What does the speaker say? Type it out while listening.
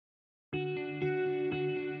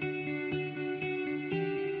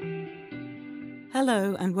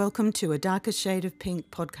Hello and welcome to A Darker Shade of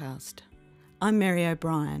Pink podcast. I'm Mary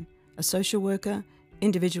O'Brien, a social worker,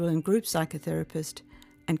 individual and group psychotherapist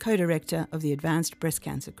and co-director of the Advanced Breast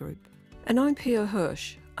Cancer Group. And I'm Pia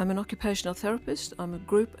Hirsch. I'm an occupational therapist, I'm a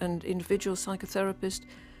group and individual psychotherapist,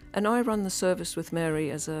 and I run the service with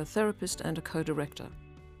Mary as a therapist and a co-director.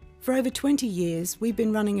 For over 20 years, we've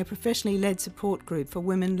been running a professionally led support group for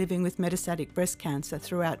women living with metastatic breast cancer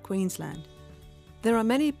throughout Queensland. There are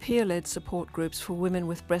many peer-led support groups for women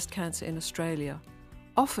with breast cancer in Australia,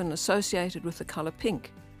 often associated with the colour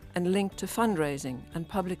pink and linked to fundraising and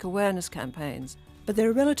public awareness campaigns. But there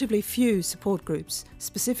are relatively few support groups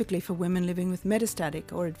specifically for women living with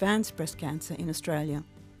metastatic or advanced breast cancer in Australia.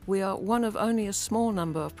 We are one of only a small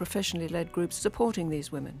number of professionally led groups supporting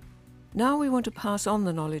these women. Now we want to pass on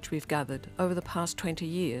the knowledge we've gathered over the past 20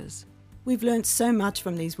 years. We've learnt so much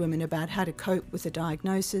from these women about how to cope with the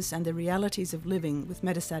diagnosis and the realities of living with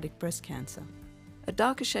metastatic breast cancer. A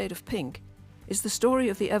Darker Shade of Pink is the story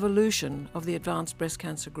of the evolution of the Advanced Breast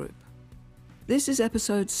Cancer Group. This is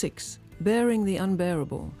episode 6, Bearing the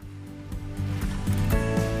Unbearable.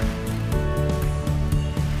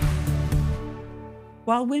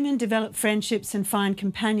 While women develop friendships and find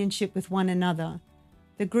companionship with one another,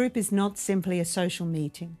 the group is not simply a social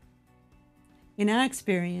meeting. In our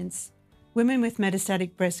experience, women with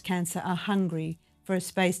metastatic breast cancer are hungry for a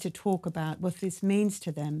space to talk about what this means to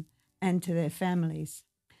them and to their families.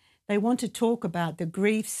 They want to talk about the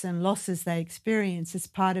griefs and losses they experience as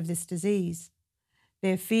part of this disease,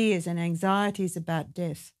 their fears and anxieties about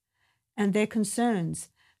death, and their concerns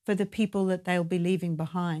for the people that they'll be leaving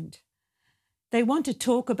behind. They want to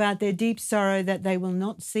talk about their deep sorrow that they will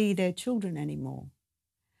not see their children anymore,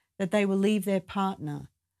 that they will leave their partner,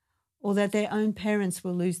 or that their own parents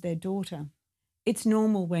will lose their daughter. It's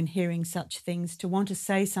normal when hearing such things to want to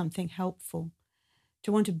say something helpful,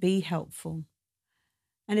 to want to be helpful.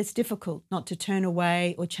 And it's difficult not to turn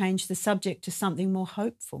away or change the subject to something more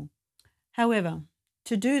hopeful. However,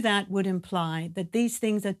 to do that would imply that these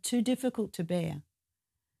things are too difficult to bear,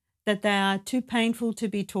 that they are too painful to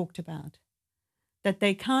be talked about, that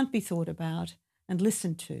they can't be thought about and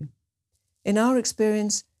listened to. In our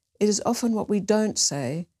experience, it is often what we don't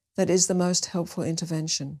say that is the most helpful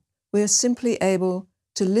intervention. We are simply able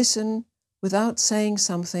to listen without saying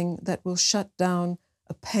something that will shut down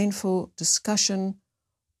a painful discussion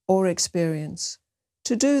or experience.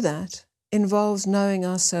 To do that involves knowing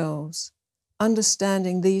ourselves,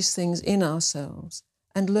 understanding these things in ourselves,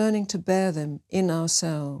 and learning to bear them in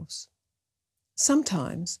ourselves.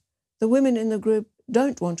 Sometimes the women in the group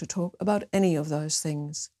don't want to talk about any of those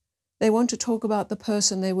things. They want to talk about the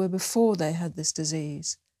person they were before they had this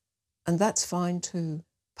disease. And that's fine too.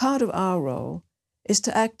 Part of our role is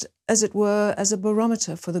to act, as it were, as a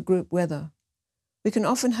barometer for the group weather. We can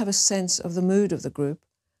often have a sense of the mood of the group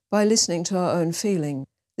by listening to our own feeling.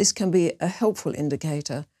 This can be a helpful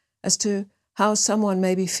indicator as to how someone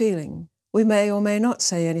may be feeling. We may or may not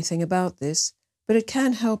say anything about this, but it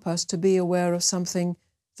can help us to be aware of something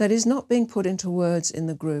that is not being put into words in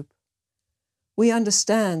the group. We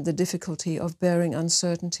understand the difficulty of bearing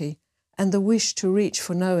uncertainty and the wish to reach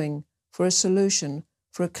for knowing, for a solution,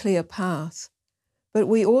 for a clear path. But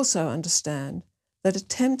we also understand that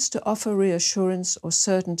attempts to offer reassurance or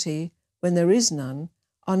certainty when there is none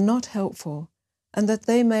are not helpful, and that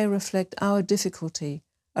they may reflect our difficulty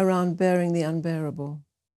around bearing the unbearable.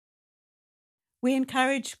 We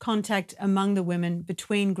encourage contact among the women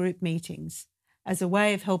between group meetings as a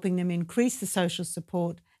way of helping them increase the social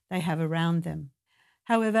support they have around them.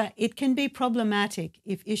 However, it can be problematic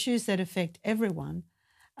if issues that affect everyone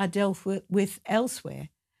are dealt with elsewhere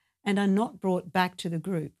and are not brought back to the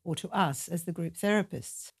group or to us as the group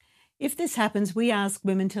therapists. If this happens, we ask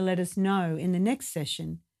women to let us know in the next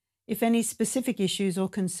session if any specific issues or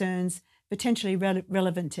concerns potentially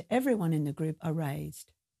relevant to everyone in the group are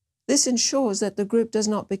raised. This ensures that the group does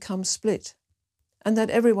not become split and that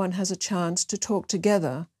everyone has a chance to talk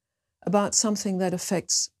together about something that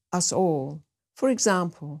affects us all. For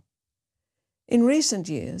example, in recent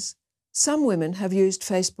years, some women have used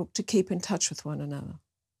Facebook to keep in touch with one another.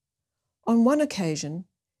 On one occasion,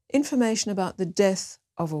 information about the death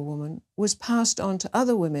of a woman was passed on to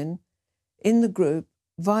other women in the group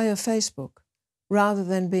via Facebook, rather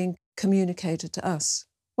than being communicated to us.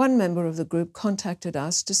 One member of the group contacted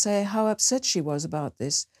us to say how upset she was about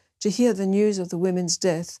this, to hear the news of the women's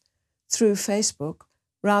death through Facebook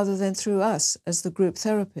rather than through us as the group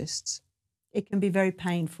therapists. It can be very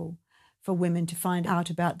painful for women to find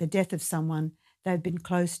out about the death of someone they've been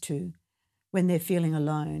close to when they're feeling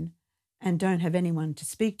alone and don't have anyone to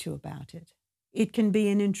speak to about it. It can be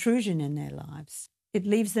an intrusion in their lives. It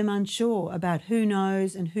leaves them unsure about who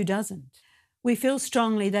knows and who doesn't. We feel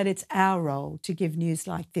strongly that it's our role to give news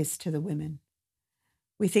like this to the women.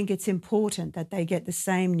 We think it's important that they get the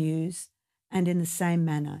same news and in the same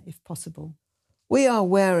manner, if possible. We are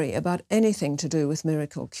wary about anything to do with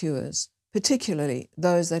miracle cures, particularly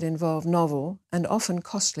those that involve novel and often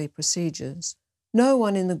costly procedures. No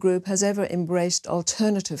one in the group has ever embraced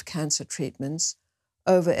alternative cancer treatments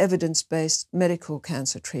over evidence-based medical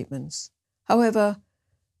cancer treatments. However,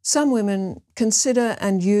 some women consider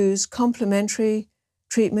and use complementary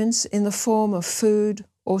treatments in the form of food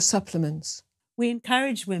or supplements. We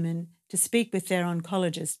encourage women to speak with their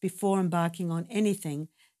oncologist before embarking on anything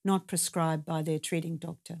not prescribed by their treating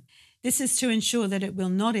doctor. This is to ensure that it will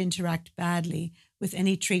not interact badly with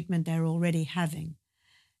any treatment they're already having,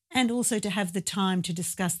 and also to have the time to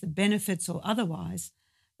discuss the benefits or otherwise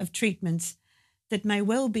of treatments that may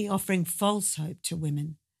well be offering false hope to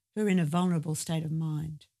women who are in a vulnerable state of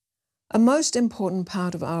mind. A most important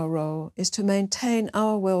part of our role is to maintain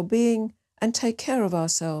our well-being and take care of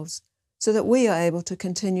ourselves so that we are able to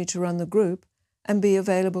continue to run the group and be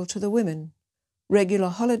available to the women. Regular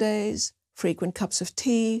holidays, frequent cups of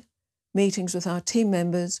tea, meetings with our team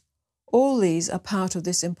members, all these are part of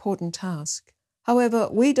this important task. However,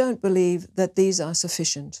 we don't believe that these are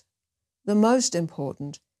sufficient. The most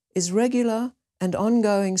important is regular and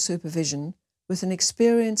ongoing supervision with an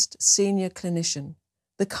experienced senior clinician.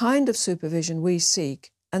 The kind of supervision we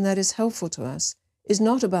seek, and that is helpful to us, is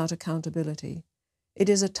not about accountability. It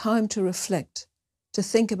is a time to reflect, to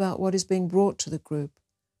think about what is being brought to the group,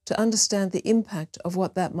 to understand the impact of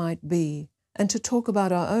what that might be, and to talk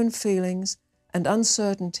about our own feelings and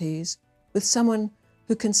uncertainties with someone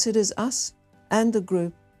who considers us and the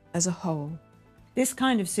group as a whole. This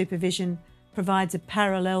kind of supervision provides a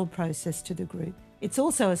parallel process to the group. It's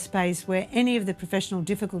also a space where any of the professional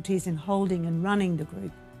difficulties in holding and running the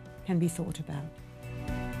group can be thought about.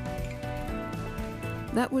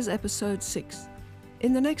 That was episode 6.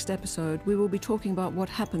 In the next episode, we will be talking about what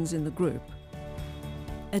happens in the group.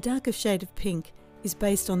 A Darker Shade of Pink is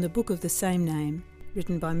based on the book of the same name,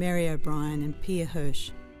 written by Mary O'Brien and Pia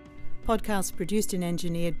Hirsch. Podcast produced and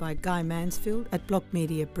engineered by Guy Mansfield at Block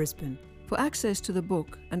Media, Brisbane. For access to the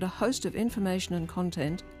book and a host of information and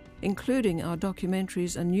content, including our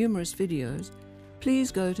documentaries and numerous videos,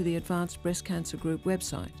 please go to the Advanced Breast Cancer Group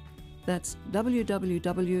website. That's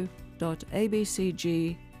www.abcg.org.au.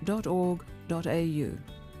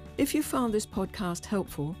 If you found this podcast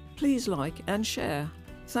helpful, please like and share.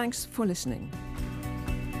 Thanks for listening.